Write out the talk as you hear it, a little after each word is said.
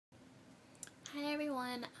Hi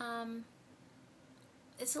everyone.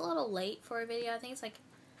 It's a little late for a video. I think it's like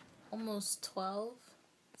almost 12.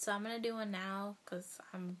 So I'm gonna do one now because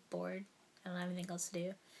I'm bored. I don't have anything else to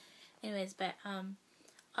do. Anyways, but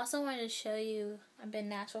also wanted to show you I've been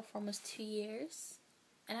natural for almost 2 years.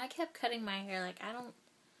 And I kept cutting my hair. Like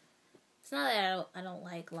it's not that I don't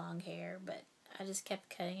like long hair, but I just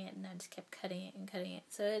kept cutting it and I just kept cutting it and cutting it.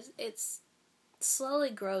 So it's slowly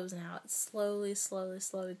grows now. It's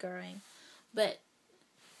slowly growing. But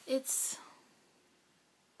it's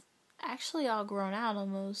actually all grown out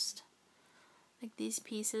almost, like these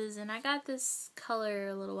pieces, and I got this color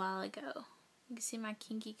a little while ago. You can see my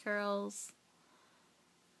kinky curls.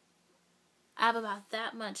 I have about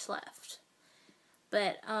that much left,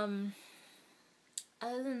 but other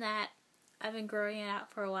than that, I've been growing it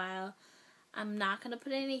out for a while. I'm not gonna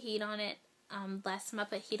put any heat on it. Last time I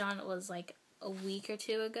put heat on it was like a week or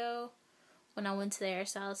two ago when I went to the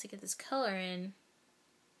hairstylist to get this color in.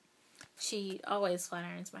 She always flat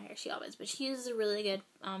irons my hair. But she uses a really good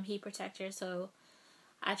heat protector, so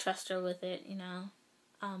I trust her with it, you know.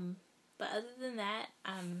 But other than that,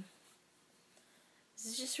 this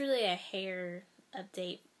is just really a hair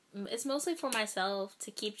update. It's mostly for myself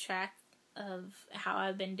to keep track of how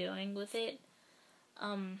I've been doing with it.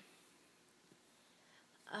 I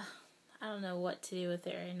don't know what to do with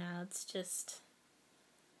it right now. It's just,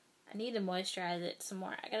 I need to moisturize it some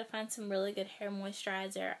more. I gotta find some really good hair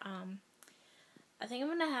moisturizer. I think I'm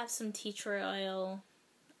gonna have some tea tree oil.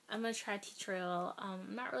 I'm gonna try tea tree oil.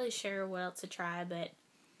 I'm not really sure what else to try, but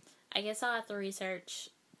I guess I'll have to research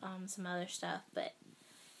some other stuff. But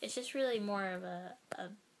it's just really more of a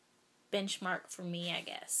benchmark for me, I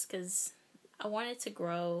guess, because I want it to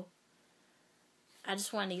grow. I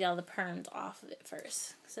just want to get all the perms off of it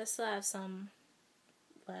first, because I still have some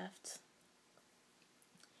left.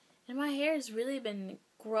 And my hair has really been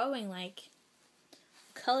growing, like,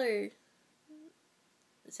 color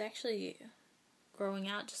is actually growing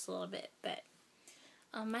out just a little bit, but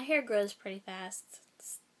my hair grows pretty fast.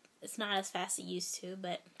 It's not as fast as it used to,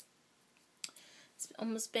 but it's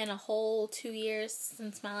almost been a whole 2 years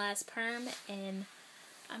since my last perm, and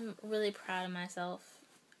I'm really proud of myself.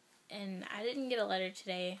 And I didn't get a letter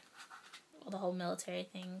today. Well, the whole military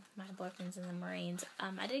thing, my boyfriend's in the Marines.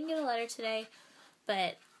 I didn't get a letter today,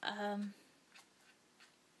 but I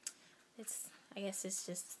guess it's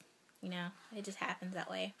just, you know, it just happens that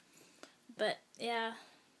way. But yeah,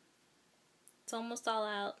 it's almost all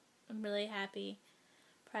out. I'm really happy,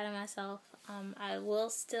 proud of myself. I will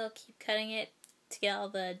still keep cutting it to get all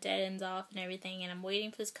the dead ends off and everything, and I'm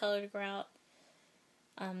waiting for this color to grow out.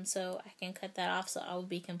 So I can cut that off, so I will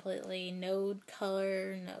be completely no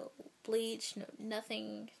color, no bleach,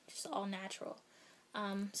 nothing, just all natural.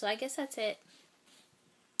 So I guess that's it.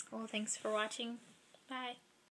 Well, thanks for watching. Bye.